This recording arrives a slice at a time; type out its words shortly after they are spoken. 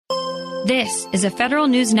This is a Federal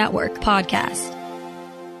News Network podcast.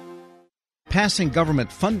 Passing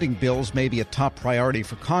government funding bills may be a top priority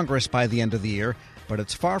for Congress by the end of the year, but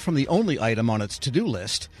it's far from the only item on its to-do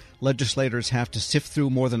list. Legislators have to sift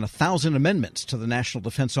through more than 1,000 amendments to the National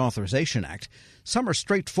Defense Authorization Act. Some are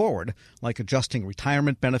straightforward, like adjusting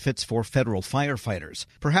retirement benefits for federal firefighters.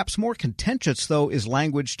 Perhaps more contentious, though, is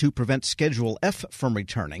language to prevent Schedule F from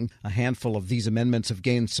returning. A handful of these amendments have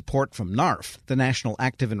gained support from NARF, the National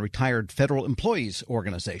Active and Retired Federal Employees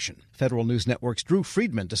Organization. Federal News Network's Drew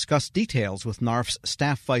Friedman discussed details with NARF's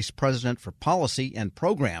Staff Vice President for Policy and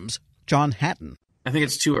Programs, John Hatton. I think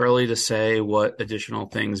it's too early to say what additional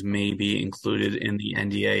things may be included in the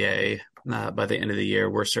NDAA by the end of the year.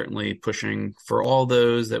 We're certainly pushing for all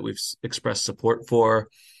those that we've expressed support for.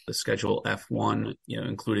 The Schedule F1,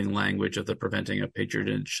 including language of the Preventing a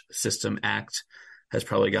Patronage System Act, has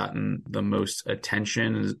probably gotten the most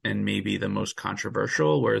attention and maybe the most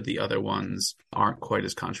controversial, where the other ones aren't quite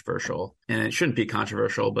as controversial. And it shouldn't be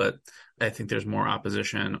controversial, but I think there's more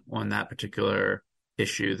opposition on that particular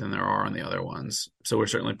issue than there are on the other ones. So we're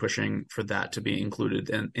certainly pushing for that to be included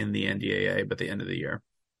in the NDAA by the end of the year.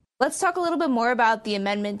 Let's talk a little bit more about the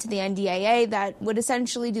amendment to the NDAA that would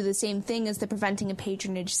essentially do the same thing as the Preventing a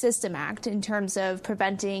Patronage System Act in terms of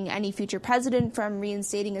preventing any future president from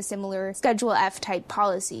reinstating a similar Schedule F type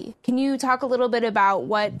policy. Can you talk a little bit about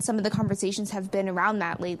what some of the conversations have been around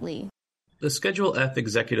that lately? The Schedule F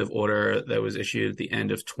executive order that was issued at the end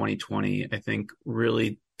of 2020, I think,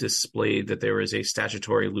 really displayed that there was a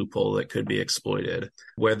statutory loophole that could be exploited,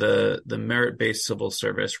 where the merit-based civil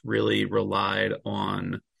service really relied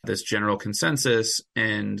on this general consensus,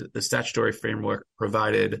 and the statutory framework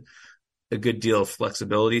provided a good deal of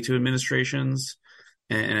flexibility to administrations.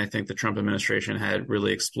 And I think the Trump administration had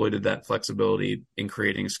really exploited that flexibility in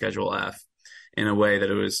creating Schedule F in a way that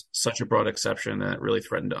it was such a broad exception that it really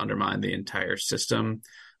threatened to undermine the entire system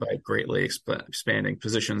by greatly expanding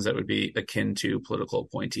positions that would be akin to political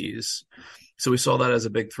appointees. So we saw that as a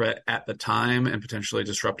big threat at the time and potentially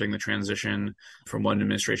disrupting the transition from one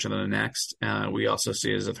administration to the next. We also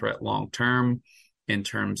see it as a threat long term in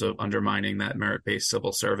terms of undermining that merit-based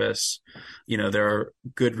civil service. There are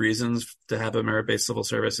good reasons to have a merit-based civil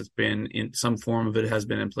service. It's been in some form of it has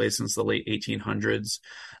been in place since the late 1800s.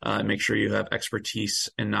 Make sure you have expertise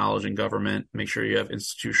and knowledge in government. Make sure you have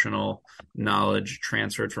institutional knowledge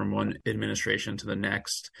transferred from one administration to the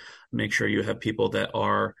next. Make sure you have people that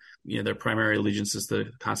are, their primary allegiance is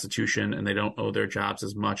the Constitution, and they don't owe their jobs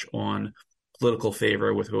as much on political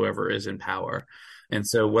favor with whoever is in power. And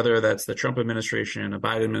so whether that's the Trump administration, a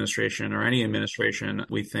Biden administration, or any administration,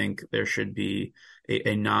 we think there should be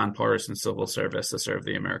a nonpartisan civil service to serve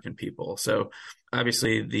the American people. So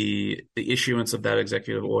obviously the issuance of that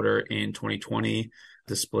executive order in 2020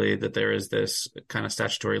 displayed that there is this kind of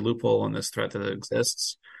statutory loophole and this threat that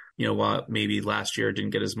exists. While maybe last year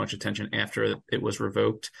didn't get as much attention after it was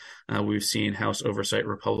revoked, we've seen House Oversight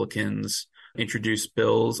Republicans introduce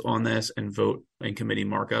bills on this and vote in committee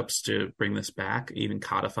markups to bring this back, even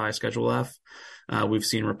codify Schedule F. We've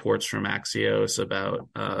seen reports from Axios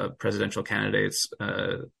about presidential candidates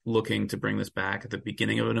looking to bring this back at the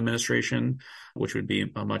beginning of an administration, which would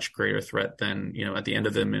be a much greater threat than, at the end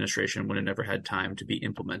of the administration when it never had time to be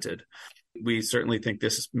implemented. We certainly think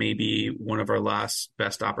this may be one of our last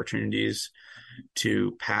best opportunities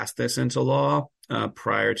to pass this into law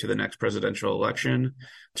prior to the next presidential election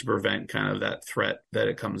to prevent kind of that threat that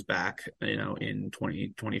it comes back, in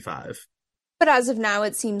 2025. But as of now,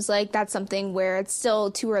 it seems like that's something where it's still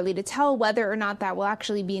too early to tell whether or not that will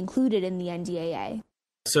actually be included in the NDAA.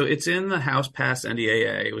 So it's in the House-passed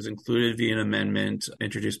NDAA. It was included via an amendment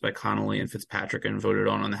introduced by Connolly and Fitzpatrick and voted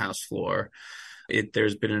on the House floor.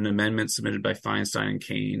 There's been an amendment submitted by Feinstein and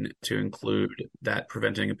Kane to include that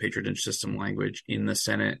Preventing a Patronage System language in the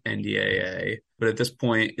Senate NDAA. But at this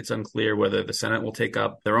point, it's unclear whether the Senate will take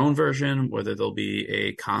up their own version, whether there'll be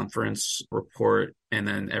a conference report, and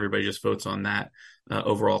then everybody just votes on that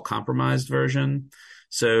overall compromised version.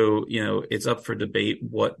 So, it's up for debate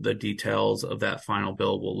what the details of that final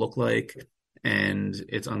bill will look like. And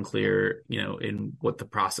it's unclear, in what the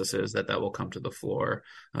process is that will come to the floor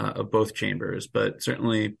of both chambers. But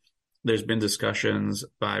certainly there's been discussions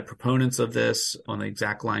by proponents of this on the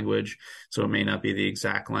exact language. So it may not be the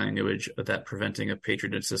exact language of that Preventing a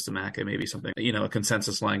Patronage System Act. It may be something, a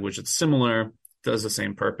consensus language that's similar, does the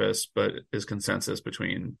same purpose, but is consensus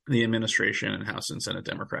between the administration and House and Senate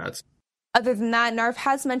Democrats. Other than that, NARF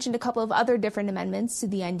has mentioned a couple of other different amendments to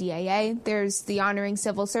the NDAA. There's the Honoring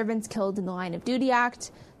Civil Servants Killed in the Line of Duty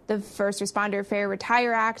Act, the First Responder Fair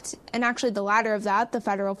Retire Act, and actually the latter of that, the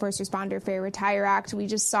Federal First Responder Fair Retire Act. We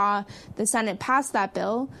just saw the Senate pass that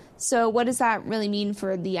bill. So what does that really mean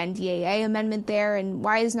for the NDAA amendment there, and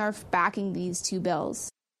why is NARF backing these two bills?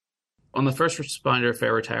 On the First Responder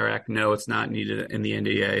Fair Retire Act, no, it's not needed in the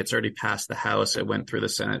NDAA. It's already passed the House. It went through the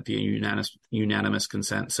Senate via unanimous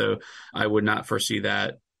consent. So I would not foresee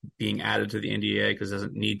that being added to the NDAA because it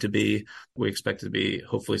doesn't need to be. We expect it to be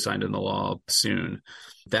hopefully signed into law soon.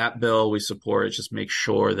 That bill we support. It just makes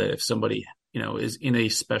sure that if somebody, is in a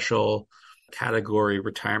special category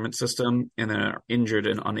retirement system and then are injured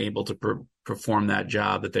and unable to perform that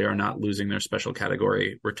job, that they are not losing their special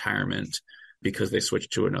category retirement because they switch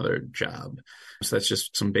to another job. So that's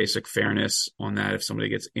just some basic fairness on that. If somebody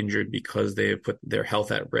gets injured because they have put their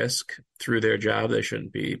health at risk through their job, they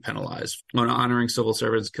shouldn't be penalized. On honoring civil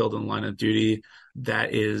servants killed in the line of duty,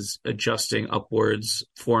 that is adjusting upwards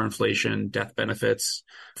for inflation death benefits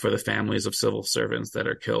for the families of civil servants that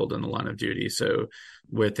are killed in the line of duty. So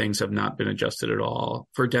where things have not been adjusted at all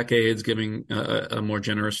for decades, giving a more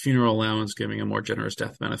generous funeral allowance, giving a more generous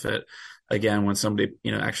death benefit. Again, when somebody,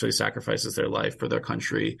 actually sacrifices their life for their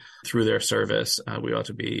country through their service, we ought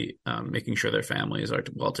to be making sure their families are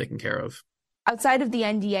well taken care of. Outside of the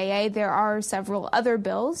NDAA, there are several other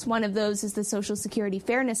bills. One of those is the Social Security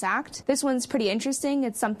Fairness Act. This one's pretty interesting.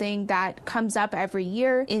 It's something that comes up every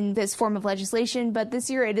year in this form of legislation, but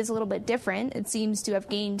this year it is a little bit different. It seems to have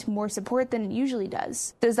gained more support than it usually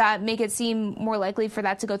does. Does that make it seem more likely for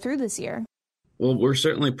that to go through this year? Well, we're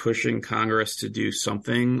certainly pushing Congress to do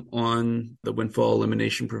something on the windfall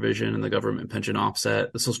elimination provision and the government pension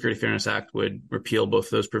offset. The Social Security Fairness Act would repeal both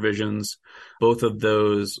of those provisions. Both of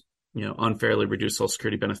those, unfairly reduce Social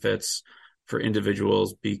Security benefits for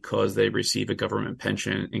individuals because they receive a government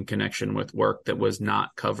pension in connection with work that was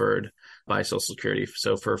not covered by Social Security.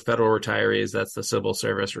 So for federal retirees, that's the Civil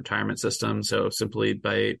Service Retirement System. So simply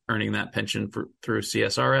by earning that pension through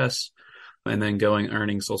CSRS, and then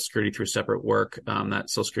earning Social Security through separate work, that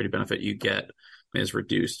Social Security benefit you get is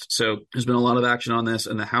reduced. So there's been a lot of action on this.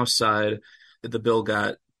 On the House side, the bill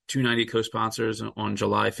got 290 co-sponsors on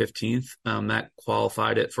July 15th. That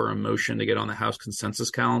qualified it for a motion to get on the House consensus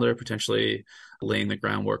calendar, potentially laying the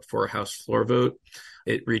groundwork for a House floor vote.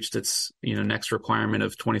 It reached its next requirement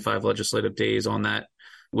of 25 legislative days on that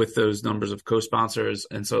with those numbers of co-sponsors.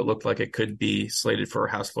 And so it looked like it could be slated for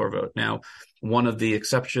a House floor vote. Now, one of the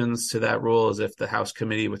exceptions to that rule is if the House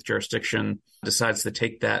committee with jurisdiction decides to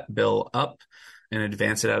take that bill up and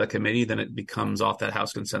advance it out of committee, then it becomes off that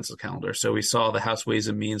House consensus calendar. So we saw the House Ways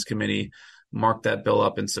and Means Committee mark that bill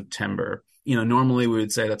up in September. Normally we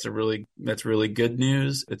would say that's really good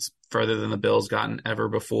news. It's further than the bill's gotten ever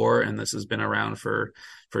before, and this has been around for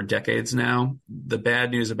decades now. The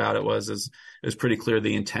bad news about it was it was pretty clear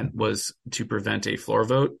the intent was to prevent a floor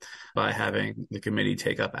vote by having the committee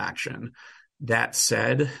take up action. That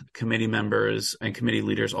said, committee members and committee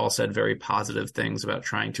leaders all said very positive things about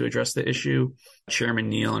trying to address the issue. Chairman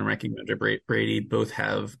Neal and Ranking Member Brady both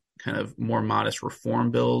have kind of more modest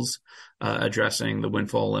reform bills addressing the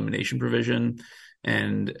windfall elimination provision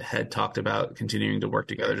and had talked about continuing to work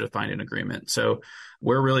together to find an agreement. So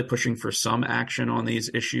we're really pushing for some action on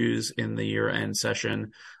these issues in the year-end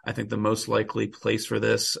session. I think the most likely place for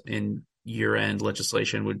this in year-end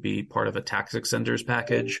legislation would be part of a tax extenders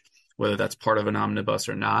package, whether that's part of an omnibus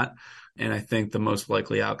or not. And I think the most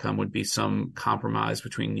likely outcome would be some compromise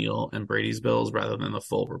between Neal and Brady's bills rather than the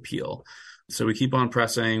full repeal. So we keep on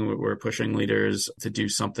pressing. We're pushing leaders to do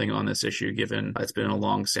something on this issue, given it's been a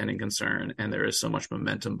long-standing concern and there is so much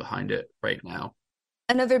momentum behind it right now.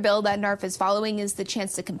 Another bill that NARF is following is the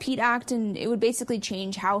Chance to Compete Act, and it would basically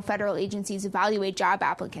change how federal agencies evaluate job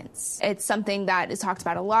applicants. It's something that is talked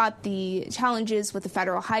about a lot, the challenges with the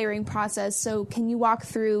federal hiring process. So can you walk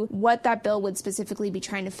through what that bill would specifically be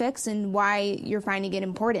trying to fix and why you're finding it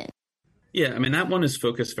important? Yeah, that one is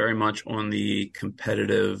focused very much on the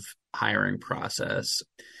competitive hiring process.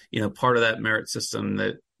 Part of that merit system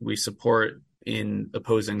that we support in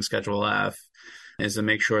opposing Schedule F is to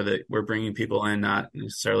make sure that we're bringing people in not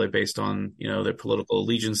necessarily based on, their political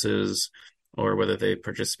allegiances or whether they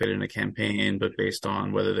participated in a campaign, but based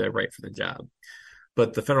on whether they're right for the job.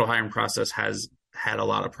 But the federal hiring process has had a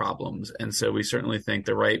lot of problems. And so we certainly think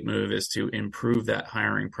the right move is to improve that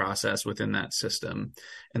hiring process within that system.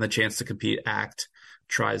 And the Chance to Compete Act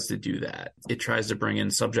tries to do that. It tries to bring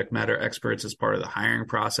in subject matter experts as part of the hiring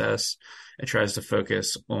process. It tries to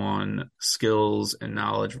focus on skills and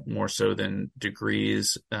knowledge more so than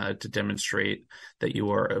degrees to demonstrate that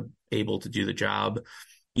you are able to do the job.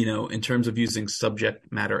 In terms of using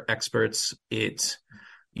subject matter experts, it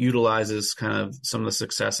utilizes kind of some of the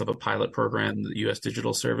success of a pilot program that the U.S.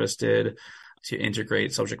 Digital Service did to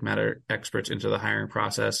integrate subject matter experts into the hiring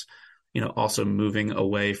process, also moving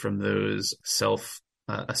away from those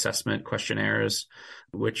self-assessment questionnaires,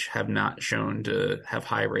 which have not shown to have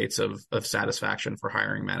high rates of satisfaction for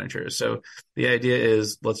hiring managers. So the idea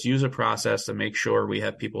is, let's use a process to make sure we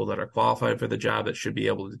have people that are qualified for the job, that should be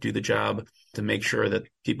able to do the job, to make sure that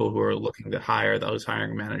people who are looking to hire those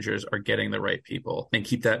hiring managers are getting the right people, and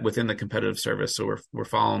keep that within the competitive service. So we're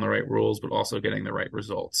following the right rules, but also getting the right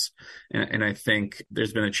results. And I think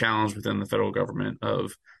there's been a challenge within the federal government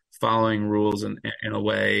of following rules in a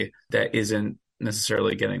way that isn't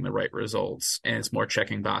necessarily getting the right results, and it's more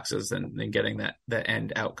checking boxes than getting that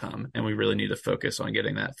end outcome. And we really need to focus on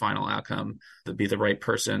getting that final outcome to be the right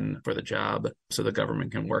person for the job, so the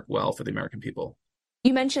government can work well for the American people.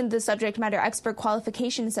 You mentioned the subject matter expert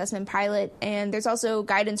qualification assessment pilot, and there's also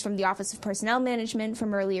guidance from the Office of Personnel Management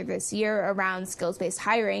from earlier this year around skills-based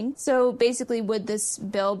hiring. So basically, would this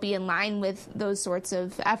bill be in line with those sorts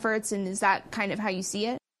of efforts, and is that kind of how you see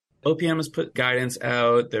it? OPM has put guidance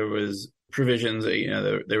out. There was provisions,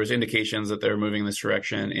 there was indications that they're moving this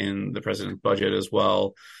direction in the president's budget as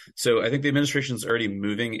well. So I think the administration is already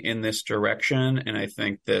moving in this direction, and I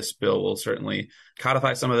think this bill will certainly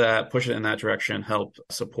codify some of that, push it in that direction, help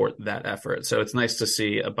support that effort. So it's nice to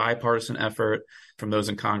see a bipartisan effort from those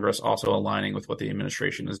in Congress also aligning with what the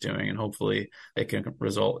administration is doing, and hopefully it can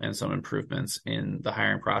result in some improvements in the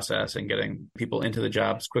hiring process and getting people into the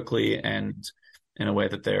jobs quickly and in a way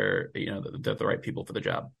that they're the right people for the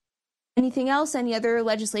job. Anything else? Any other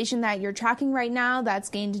legislation that you're tracking right now that's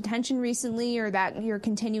gained attention recently or that you're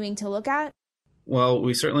continuing to look at? Well,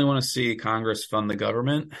 we certainly want to see Congress fund the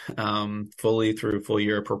government fully through full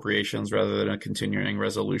year appropriations rather than a continuing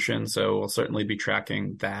resolution. So we'll certainly be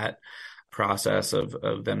tracking that process of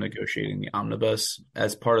them negotiating the omnibus.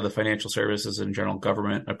 As part of the Financial Services and General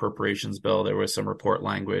Government Appropriations Bill, there was some report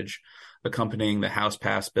language accompanying the House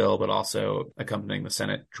passed bill, but also accompanying the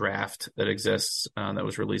Senate draft that exists that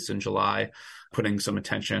was released in July, putting some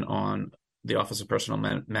attention on the Office of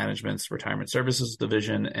Personnel Management's Retirement Services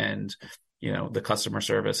Division and the customer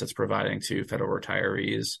service it's providing to federal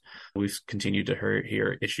retirees. We've continued to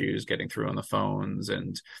hear issues getting through on the phones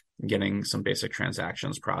and getting some basic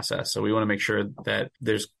transactions processed. So we want to make sure that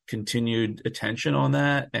there's continued attention on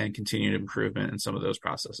that and continued improvement in some of those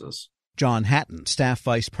processes. John Hatton, Staff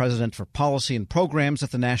Vice President for Policy and Programs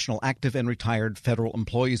at the National Active and Retired Federal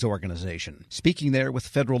Employees Organization. Speaking there with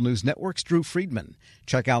Federal News Network's Drew Friedman.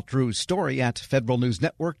 Check out Drew's story at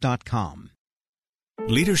federalnewsnetwork.com.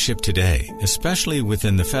 Leadership today, especially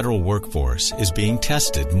within the federal workforce, is being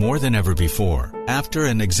tested more than ever before. After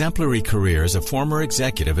an exemplary career as a former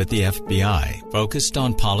executive at the FBI, focused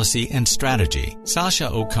on policy and strategy,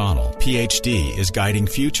 Sasha O'Connell, Ph.D., is guiding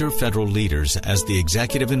future federal leaders as the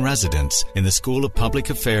executive in residence in the School of Public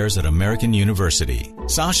Affairs at American University.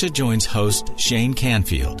 Sasha joins host Shane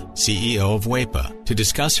Canfield, CEO of WEPA, to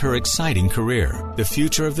discuss her exciting career, the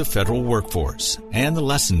future of the federal workforce, and the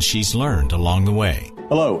lessons she's learned along the way.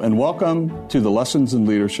 Hello, and welcome to the Lessons in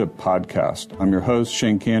Leadership podcast. I'm your host,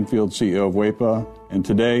 Shane Canfield, CEO of WEPA, and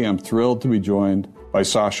today I'm thrilled to be joined by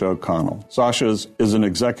Sasha O'Connell. Sasha is an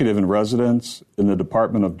executive in residence in the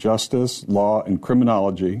Department of Justice, Law, and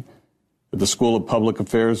Criminology at the School of Public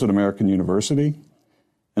Affairs at American University,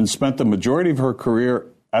 and spent the majority of her career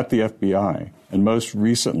at the FBI, and most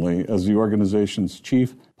recently as the organization's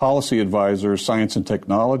Chief Policy Advisor, Science and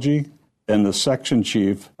Technology, and the Section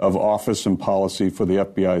Chief of Office and Policy for the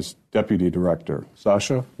FBI's Deputy Director.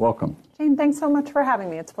 Sasha, welcome. Shane, thanks so much for having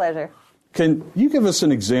me. It's a pleasure. Can you give us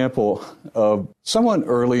an example of someone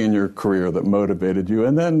early in your career that motivated you,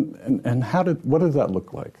 and what did that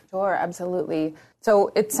look like? Sure, absolutely.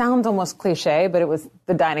 So it sounds almost cliche, but it was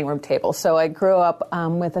the dining room table. So I grew up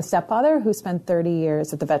with a stepfather who spent 30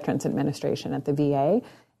 years at the Veterans Administration at the VA,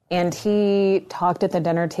 and he talked at the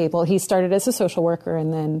dinner table. He started as a social worker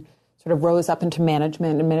and then sort of rose up into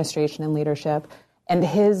management, administration, and leadership. And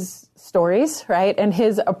his stories, right, and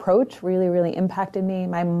his approach really, really impacted me.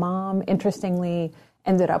 My mom, interestingly,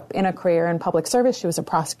 ended up in a career in public service. She was a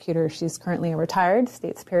prosecutor. She's currently a retired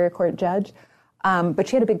state superior court judge. But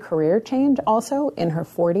she had a big career change also in her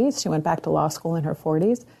 40s. She went back to law school in her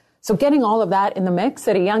 40s. So getting all of that in the mix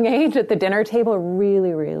at a young age at the dinner table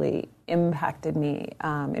really, really impacted me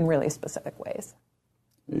in really specific ways.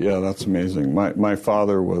 Yeah, that's amazing. My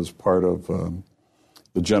father was part of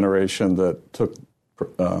the generation that took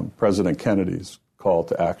President Kennedy's call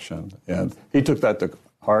to action. And he took that to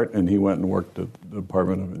heart, and he went and worked at the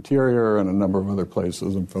Department of Interior and a number of other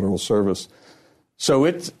places in federal service. So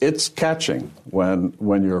it's catching when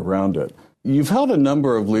you're around it. You've held a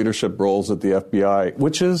number of leadership roles at the FBI,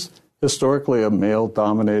 which is historically a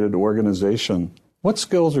male-dominated organization. What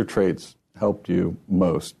skills or traits helped you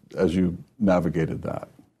most as you navigated that?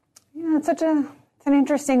 Yeah, it's an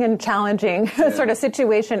interesting and challenging sort of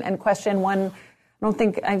situation and question. One I don't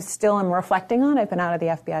think I still am reflecting on. I've been out of the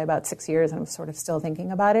FBI about 6 years, and I'm sort of still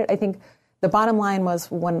thinking about it. I think the bottom line was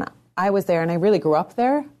when I was there, and I really grew up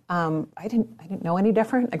there, I didn't know any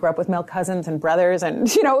different. I grew up with male cousins and brothers, and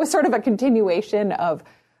it was sort of a continuation of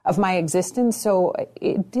my existence. So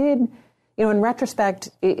it did. In retrospect,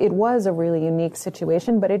 it was a really unique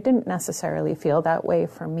situation, but it didn't necessarily feel that way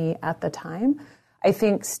for me at the time. I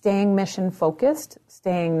think staying mission-focused,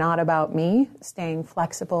 staying not about me, staying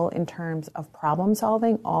flexible in terms of problem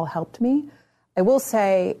solving all helped me. I will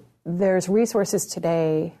say there's resources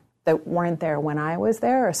today that weren't there when I was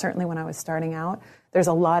there, or certainly when I was starting out. There's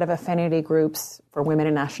a lot of affinity groups for women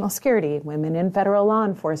in national security, women in federal law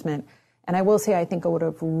enforcement. And I will say I think I would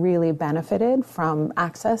have really benefited from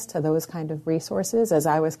access to those kind of resources as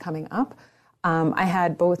I was coming up. I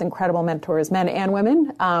had both incredible mentors, men and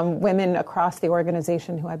women, women across the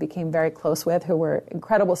organization who I became very close with, who were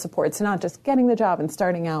incredible supports, not just getting the job and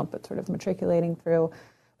starting out, but sort of matriculating through.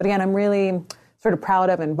 But again, I'm really sort of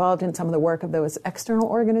proud of and involved in some of the work of those external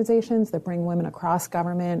organizations that bring women across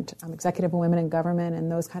government, executive women in government,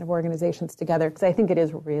 and those kind of organizations together, because I think it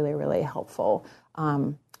is really, really helpful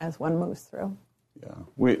as one moves through. Yeah,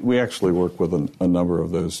 we actually work with a number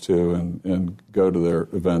of those too, and go to their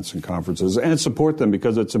events and conferences and support them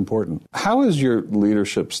because it's important. How has your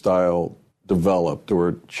leadership style developed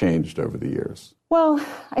or changed over the years? Well,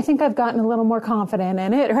 I think I've gotten a little more confident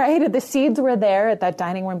in it, right? The seeds were there at that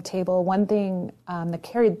dining room table. One thing that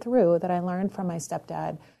carried through that I learned from my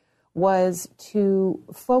stepdad was to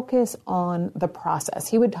focus on the process.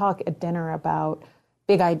 He would talk at dinner about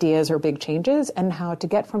big ideas or big changes and how to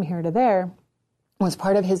get from here to there was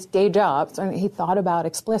part of his day job. So he thought about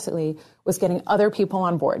explicitly was getting other people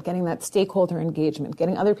on board, getting that stakeholder engagement,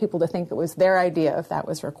 getting other people to think it was their idea if that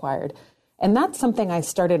was required. And that's something I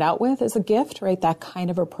started out with as a gift, right? That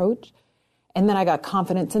kind of approach. And then I got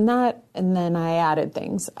confidence in that, and then I added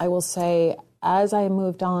things. I will say, as I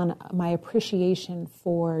moved on, my appreciation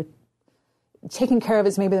for taking care of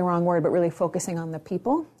is maybe the wrong word, but really focusing on the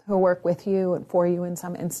people who work with you and for you in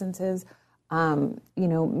some instances,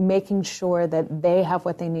 making sure that they have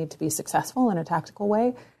what they need to be successful in a tactical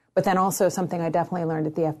way. But then also something I definitely learned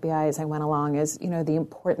at the FBI as I went along is, the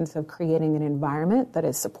importance of creating an environment that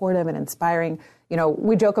is supportive and inspiring.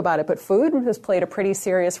 We joke about it, but food has played a pretty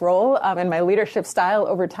serious role in my leadership style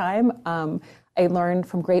over time. I learned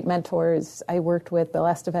from great mentors. I worked with Bill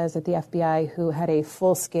Estevez at the FBI, who had a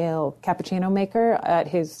full-scale cappuccino maker at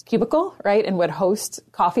his cubicle, right, and would host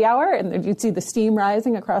coffee hour, and you'd see the steam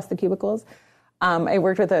rising across the cubicles. I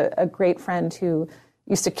worked with a great friend who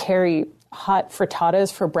used to carry hot frittatas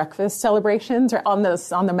for breakfast celebrations or on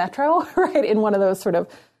the metro, right, in one of those sort of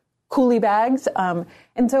coolie bags.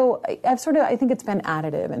 And so I think it's been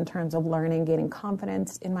additive in terms of learning, gaining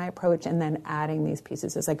confidence in my approach, and then adding these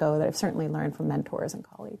pieces as I go that I've certainly learned from mentors and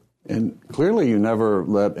colleagues. And clearly you never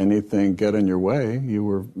let anything get in your way. You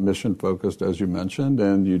were mission focused, as you mentioned,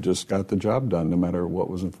 and you just got the job done no matter what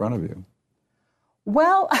was in front of you.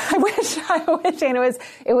 Well, I wish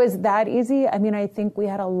it was that easy. I mean, I think we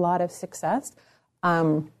had a lot of success.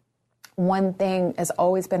 One thing has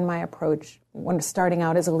always been my approach when starting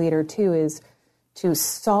out as a leader, too, is to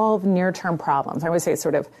solve near-term problems. I always say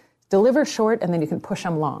sort of deliver short and then you can push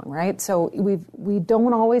them long, right? So we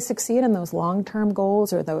don't always succeed in those long-term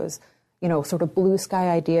goals or those, sort of blue sky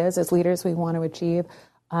ideas as leaders we want to achieve.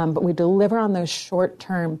 But we deliver on those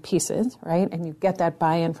short-term pieces, right? And you get that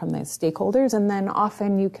buy-in from the stakeholders. And then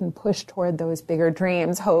often you can push toward those bigger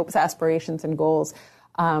dreams, hopes, aspirations, and goals.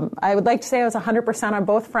 I would like to say I was 100% on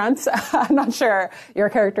both fronts. I'm not sure your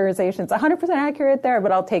characterization is 100% accurate there,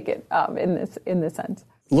 but I'll take it in this sense.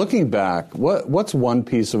 Looking back, what's one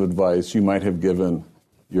piece of advice you might have given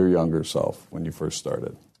your younger self when you first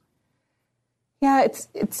started? Yeah,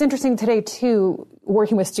 it's interesting today, too,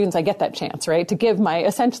 working with students, I get that chance, right, to give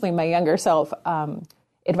essentially my younger self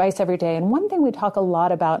advice every day. And one thing we talk a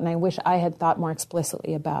lot about, and I wish I had thought more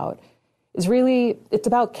explicitly about, is really, it's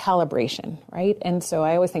about calibration, right? And so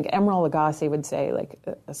I always think Emeril Lagasse would say, like,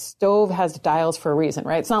 a stove has dials for a reason,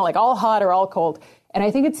 right? It's not like all hot or all cold. And I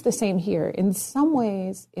think it's the same here. In some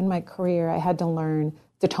ways, in my career, I had to learn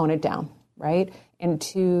to tone it down, right? And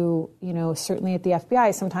to, certainly at the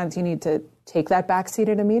FBI, sometimes you need to take that backseat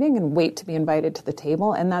at a meeting and wait to be invited to the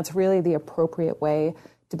table. And that's really the appropriate way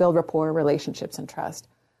to build rapport, relationships, and trust.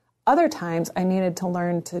 Other times, I needed to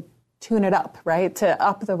learn to tune it up, right? To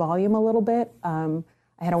up the volume a little bit.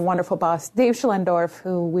 I I had a wonderful boss, Dave Schlendorf,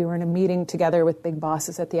 who we were in a meeting together with big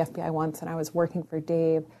bosses at the FBI once, and I was working for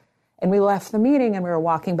Dave. And we left the meeting and we were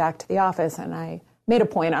walking back to the office, and I made a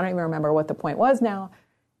point. I don't even remember what the point was now.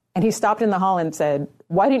 And he stopped in the hall and said,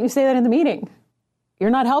 "Why didn't you say that in the meeting?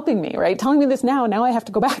 You're not helping me, right? Telling me this now I have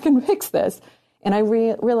to go back and fix this." And I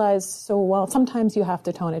realized, sometimes you have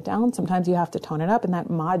to tone it down, sometimes you have to tone it up, and that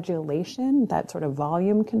modulation, that sort of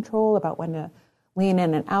volume control about when to lean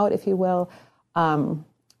in and out, if you will,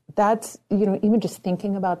 that's, even just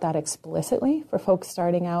thinking about that explicitly for folks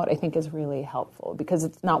starting out, I think is really helpful because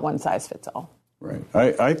it's not one size fits all. Right.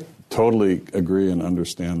 I totally agree and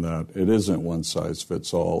understand that. It isn't one size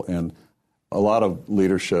fits all. And a lot of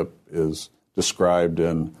leadership is described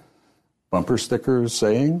in bumper stickers,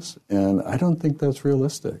 sayings, and I don't think that's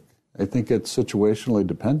realistic. I think it's situationally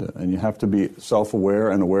dependent, and you have to be self-aware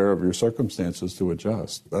and aware of your circumstances to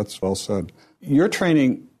adjust. That's well said. You're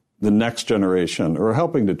training the next generation, or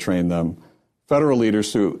helping to train them, federal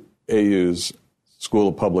leaders through AU's School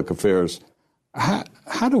of Public Affairs.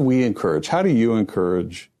 How do you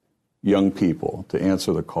encourage young people to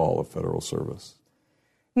answer the call of federal service?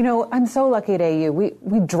 I'm so lucky at AU.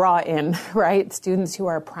 We draw in, right, students who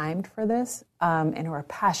are primed for this and who are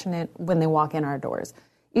passionate when they walk in our doors.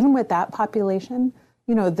 Even with that population,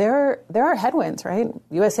 there are headwinds, right?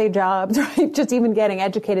 USA jobs, right? Just even getting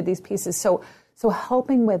educated, these pieces. So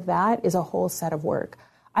helping with that is a whole set of work.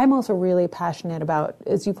 I'm also really passionate about,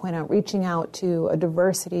 as you point out, reaching out to a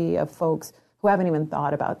diversity of folks who haven't even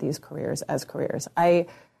thought about these careers as careers. I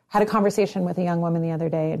had a conversation with a young woman the other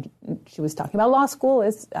day, and she was talking about law school.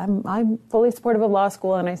 I'm fully supportive of law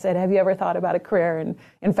school, and I said, "Have you ever thought about a career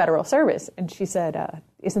in federal service?" And she said,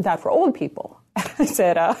 "Isn't that for old people?" I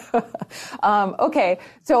said, okay.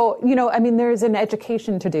 So, there's an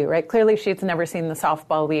education to do, right? Clearly she's never seen the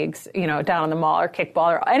softball leagues, down on the mall or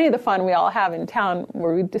kickball or any of the fun we all have in town,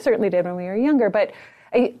 where we certainly did when we were younger. But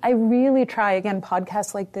I really try, again,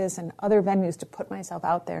 podcasts like this and other venues to put myself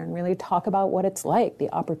out there and really talk about what it's like,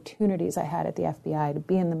 the opportunities I had at the FBI to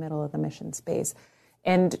be in the middle of the mission space,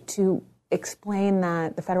 and to explain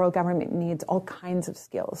that the federal government needs all kinds of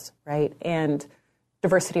skills, right? And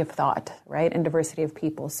diversity of thought, right? And diversity of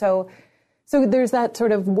people. So there's that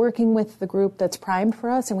sort of working with the group that's primed for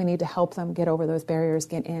us, and we need to help them get over those barriers,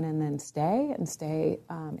 get in, and then stay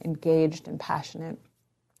engaged and passionate.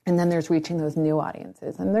 And then there's reaching those new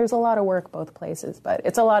audiences. And there's a lot of work both places, but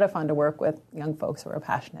it's a lot of fun to work with young folks who are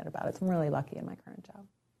passionate about it. So I'm really lucky in my current job.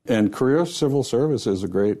 And career civil service is a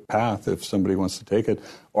great path if somebody wants to take it.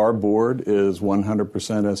 Our board is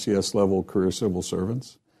 100% SES level career civil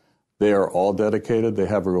servants. They are all dedicated. They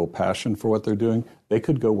have a real passion for what they're doing. They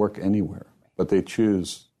could go work anywhere, but they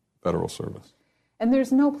choose federal service. And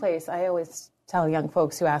there's no place, I always tell young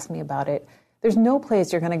folks who ask me about it, there's no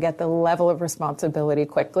place you're going to get the level of responsibility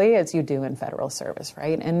quickly as you do in federal service,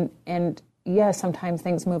 right? And yes, sometimes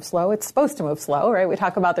things move slow. It's supposed to move slow, right? We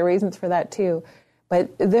talk about the reasons for that too.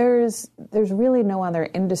 But there's really no other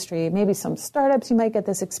industry, maybe some startups you might get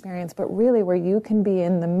this experience, but really where you can be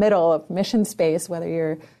in the middle of mission space, whether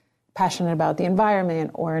you're passionate about the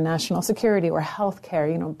environment or national security or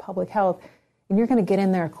healthcare, public health, and you're going to get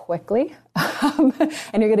in there quickly and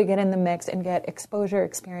you're going to get in the mix and get exposure,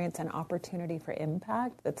 experience, and opportunity for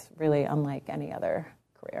impact that's really unlike any other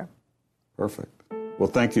career. Perfect. Well,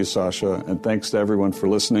 thank you, Sasha, and thanks to everyone for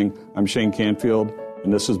listening. I'm Shane Canfield,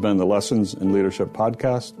 and this has been the Lessons in Leadership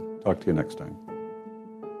podcast. Talk to you next time.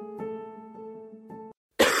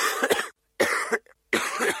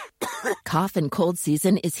 Cough and cold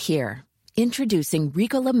season is here. Introducing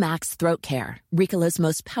Ricola Max Throat Care, Ricola's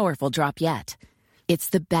most powerful drop yet. It's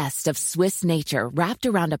the best of Swiss nature wrapped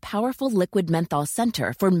around a powerful liquid menthol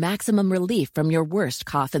center for maximum relief from your worst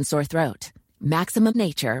cough and sore throat. Maximum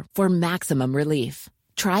nature for maximum relief.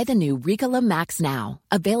 Try the new Ricola Max now,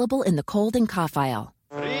 available in the cold and cough aisle.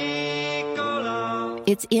 Ricola.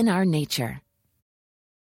 It's in our nature.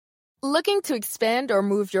 Looking to expand or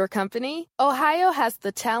move your company? Ohio has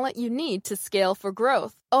the talent you need to scale for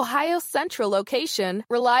growth. Ohio's central location,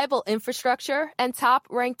 reliable infrastructure, and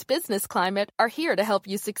top-ranked business climate are here to help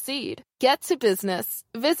you succeed. Get to business.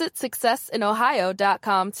 Visit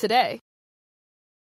successinohio.com today.